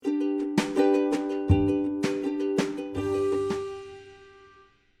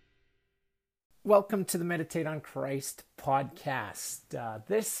Welcome to the Meditate on Christ podcast.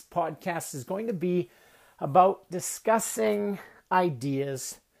 This podcast is going to be about discussing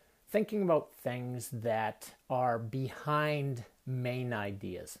ideas, thinking about things that are behind main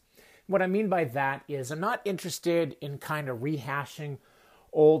ideas. What I mean by that is I'm not interested in kind of rehashing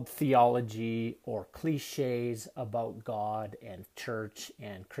old theology or cliches about God and church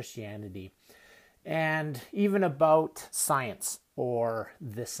and Christianity, and even about science or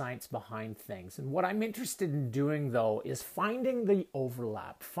the science behind things. And what I'm interested in doing, though, is finding the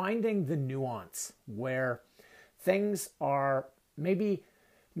overlap, finding the nuance where things are maybe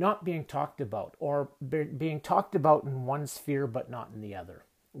not being talked about or being talked about in one sphere but not in the other.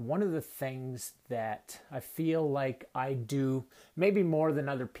 One of the things that I feel like I do, maybe more than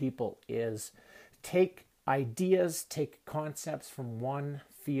other people, is take ideas, take concepts from one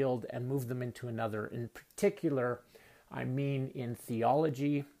field and move them into another. In particular, I mean in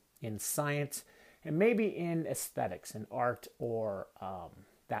theology, in science, and maybe in aesthetics and art or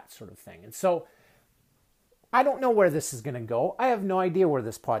that sort of thing. And so I don't know where this is going to go. I have no idea where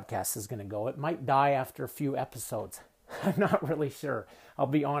this podcast is going to go. It might die after a few episodes. I'm not really sure. I'll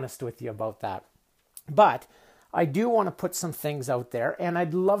be honest with you about that. But I do want to put some things out there, and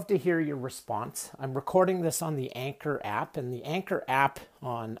I'd love to hear your response. I'm recording this on the Anchor app, and the Anchor app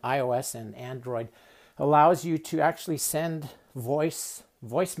on iOS and Android allows you to actually send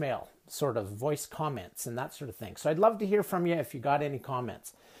voicemail, sort of voice comments and that sort of thing. So I'd love to hear from you if you got any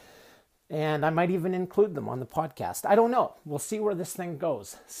comments. And I might even include them on the podcast. I don't know. We'll see where this thing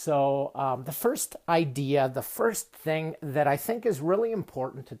goes. So the first idea, the first thing that I think is really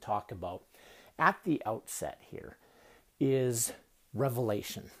important to talk about at the outset here is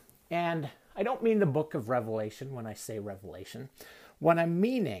Revelation. And I don't mean the book of Revelation when I say Revelation. What I'm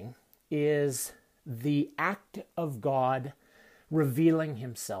meaning is the act of God revealing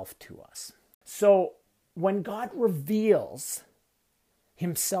himself to us. So when God reveals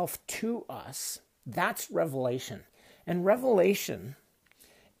himself to us, that's revelation. And revelation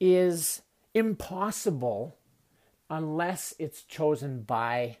is impossible unless it's chosen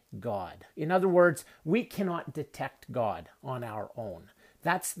by God. In other words, we cannot detect God on our own.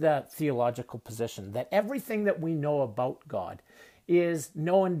 That's the theological position, that everything that we know about God is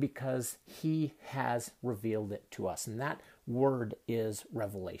known because he has revealed it to us. And that word is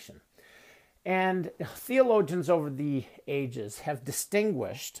revelation. And theologians over the ages have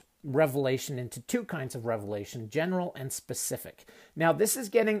distinguished revelation into two kinds of revelation, general and specific. Now, this is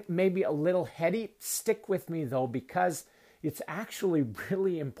getting maybe a little heady. Stick with me, though, because it's actually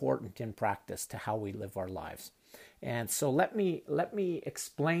really important in practice to how we live our lives. And so let me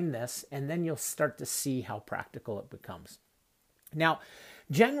explain this, and then you'll start to see how practical it becomes. Now,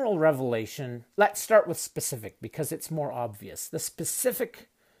 general revelation, let's start with specific because it's more obvious. The specific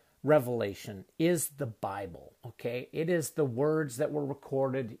revelation is the Bible, okay? It is the words that were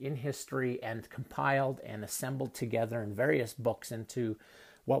recorded in history and compiled and assembled together in various books into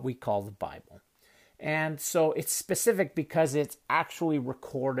what we call the Bible. And so it's specific because it's actually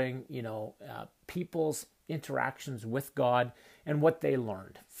recording, people's interactions with God and what they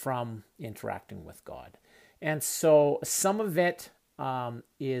learned from interacting with God. And so some of it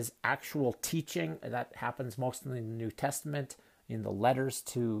is actual teaching that happens mostly in the New Testament, in the letters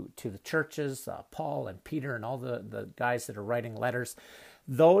to the churches, Paul and Peter and all the guys that are writing letters.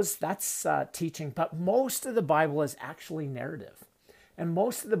 That's teaching, but most of the Bible is actually narrative. And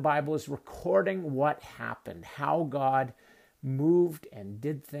most of the Bible is recording what happened, how God moved and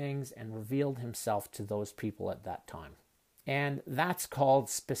did things and revealed himself to those people at that time. And that's called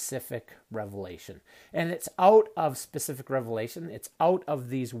specific revelation. And it's out of specific revelation, it's out of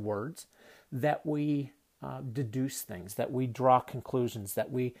these words that we deduce things, that we draw conclusions,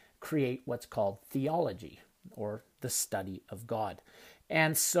 that we create what's called theology, or the study of God.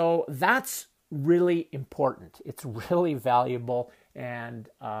 And so that's really important. It's really valuable and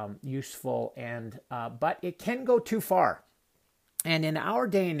useful, but it can go too far. And in our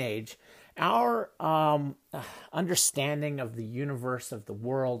day and age, our understanding of the universe, of the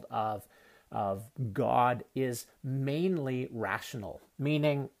world, of God is mainly rational,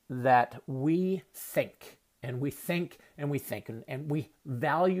 meaning that we think and we think and we think, and we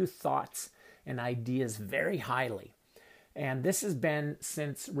value thoughts and ideas very highly. And this has been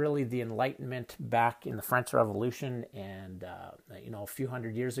since really the Enlightenment back in the French Revolution and a few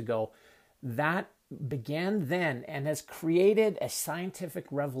hundred years ago. That began then and has created a scientific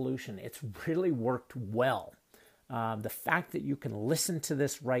revolution. It's really worked well. The fact that you can listen to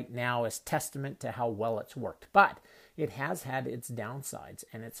this right now is testament to how well it's worked. But it has had its downsides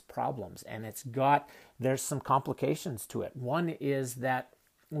and its problems, and there's some complications to it. One is that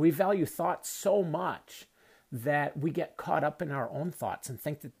We value thoughts so much that we get caught up in our own thoughts and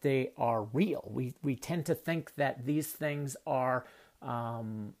think that they are real. We tend to think that these things are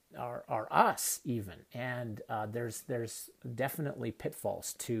us even, and there's definitely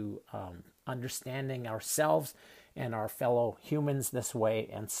pitfalls to understanding ourselves and our fellow humans this way.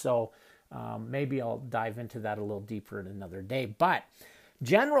 And so maybe I'll dive into that a little deeper in another day. But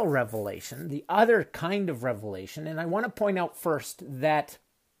general revelation, the other kind of revelation, and I want to point out first that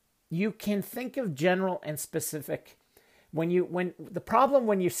you can think of general and specific. When the problem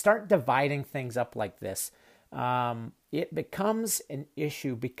when you start dividing things up like this, it becomes an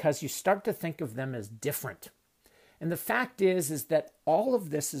issue because you start to think of them as different. And the fact is that all of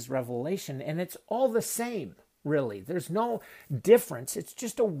this is revelation, and it's all the same, really. There's no difference. It's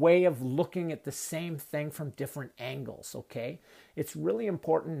just a way of looking at the same thing from different angles, okay? It's really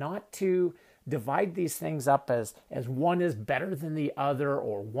important not to divide these things up as one is better than the other,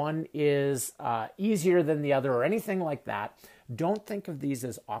 or one is easier than the other, or anything like that. Don't think of these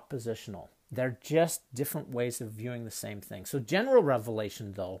as oppositional. They're just different ways of viewing the same thing. So general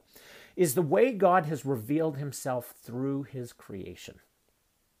revelation, though, is the way God has revealed himself through his creation.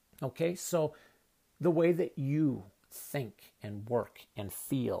 Okay, so the way that you think and work and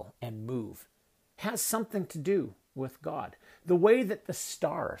feel and move has something to do with God. The way that the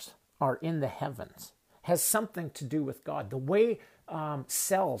stars are in the heavens has something to do with God. The way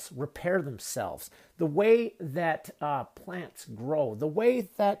cells repair themselves, the way that plants grow, the way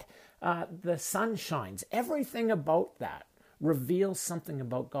that the sun shines, everything about that reveals something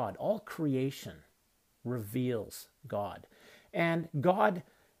about God. All creation reveals God. And God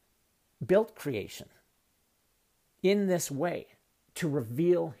built creation in this way to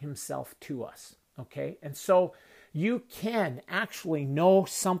reveal himself to us. Okay? And so you can actually know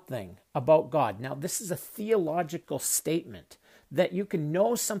something about God. Now, this is a theological statement that you can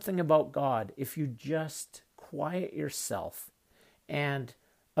know something about God if you just quiet yourself and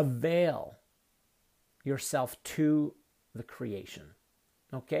avail yourself to the creation.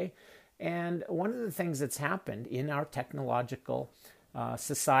 Okay? And one of the things that's happened in our technological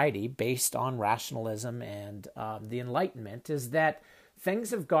society based on rationalism and the Enlightenment is that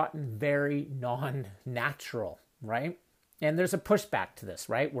things have gotten very non-natural, right? And there's a pushback to this,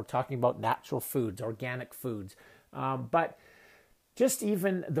 right? We're talking about natural foods, organic foods. But just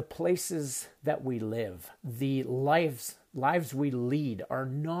even the places that we live, the lives we lead are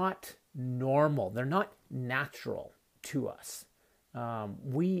not normal. They're not natural to us.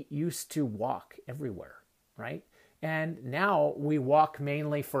 We used to walk everywhere, right? And now we walk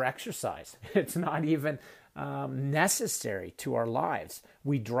mainly for exercise. It's not even necessary to our lives.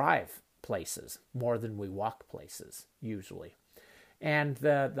 We drive places more than we walk places, usually. And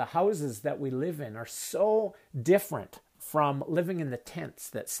the houses that we live in are so different from living in the tents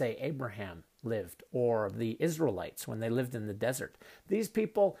that, say, Abraham lived, or the Israelites when they lived in the desert. These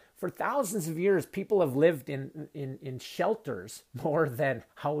people, for thousands of years, people have lived in shelters more than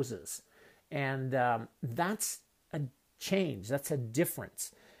houses. And that's a change. That's a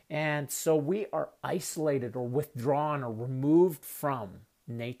difference. And so we are isolated or withdrawn or removed from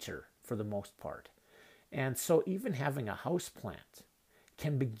nature for the most part. And so even having a house plant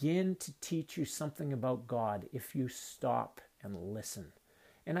can begin to teach you something about God if you stop and listen.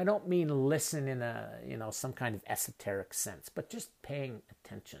 And I don't mean listen in a, some kind of esoteric sense, but just paying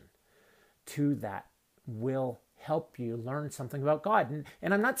attention to that will help you learn something about God.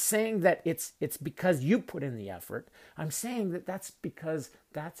 And I'm not saying that it's because you put in the effort. I'm saying that that's because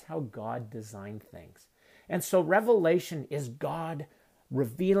that's how God designed things. And so revelation is God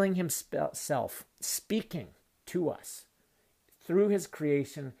revealing himself, speaking to us through his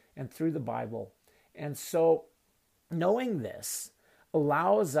creation and through the Bible. And so knowing this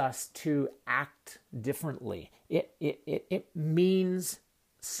allows us to act differently. It means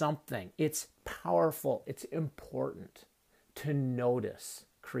something. It's powerful. It's important to notice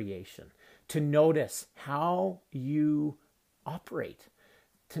creation, to notice how you operate,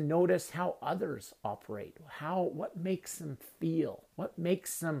 to notice how others operate, what makes them feel, what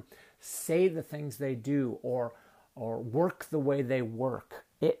makes them say the things they do or work the way they work.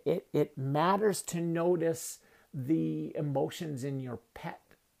 It matters to notice the emotions in your pet,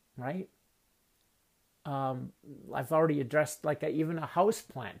 right? I've already addressed even a house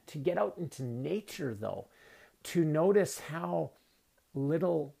plant. To get out into nature, though, to notice how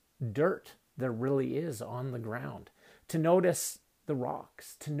little dirt there really is on the ground, to notice the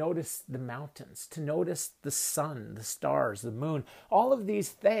rocks, to notice the mountains, to notice the sun, the stars, the moon, all of these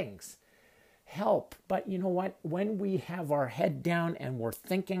things help. But you know what? When we have our head down and we're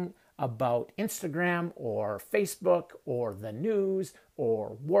thinking about Instagram or Facebook or the news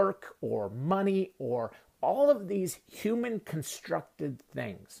or work or money or all of these human constructed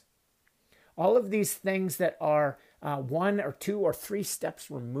things, all of these things that are one or two or three steps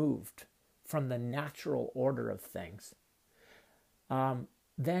removed from the natural order of things,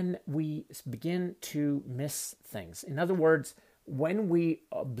 then we begin to miss things. In other words, when we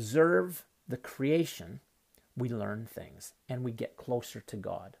observe the creation, we learn things and we get closer to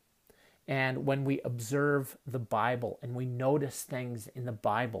God. And when we observe the Bible and we notice things in the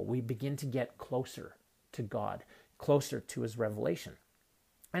Bible, we begin to get closer to God, closer to His revelation.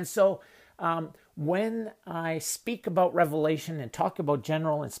 And so when I speak about Revelation and talk about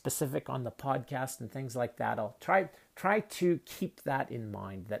general and specific on the podcast and things like that, I'll try to keep that in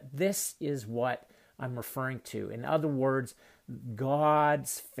mind, that this is what I'm referring to. In other words,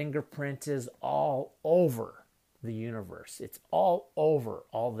 God's fingerprint is all over the universe. It's all over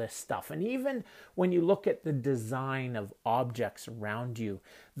all this stuff. And even when you look at the design of objects around you,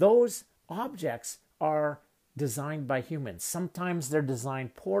 those objects are designed by humans. Sometimes they're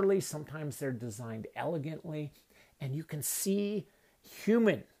designed poorly, sometimes they're designed elegantly, and you can see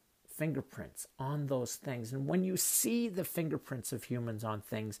human fingerprints on those things. And when you see the fingerprints of humans on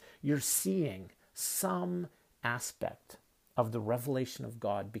things, you're seeing some aspect of the revelation of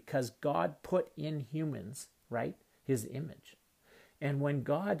God, because God put in humans, right, His image. And when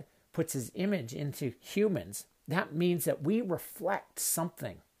God puts His image into humans, that means that we reflect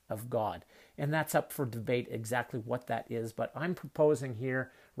something of God. And that's up for debate exactly what that is. But I'm proposing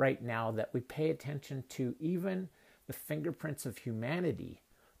here right now that we pay attention to even the fingerprints of humanity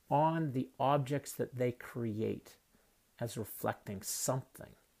on the objects that they create as reflecting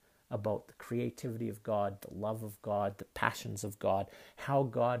something about the creativity of God, the love of God, the passions of God, how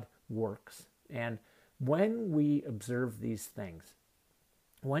God works. And when we observe these things,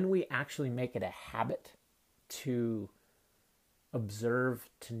 when we actually make it a habit to observe,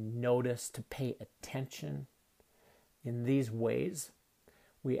 to notice, to pay attention in these ways,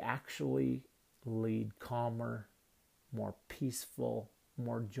 we actually lead calmer, more peaceful,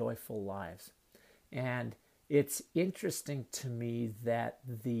 more joyful lives. And it's interesting to me that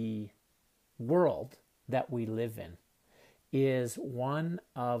the world that we live in is one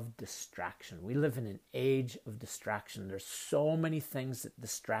of distraction. We live in an age of distraction. There's so many things that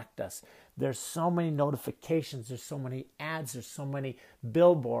distract us. There's so many notifications. There's so many ads. There's so many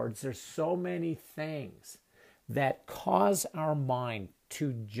billboards. There's so many things that cause our mind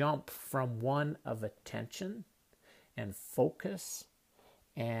to jump from one of attention and focus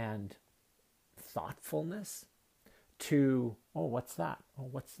and thoughtfulness to, oh, what's that? Oh,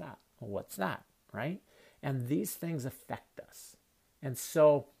 what's that? Oh, what's that? Right? And these things affect us. And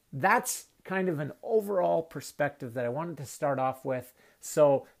so that's kind of an overall perspective that I wanted to start off with.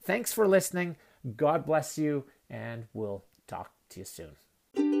 So thanks for listening. God bless you, and we'll talk to you soon.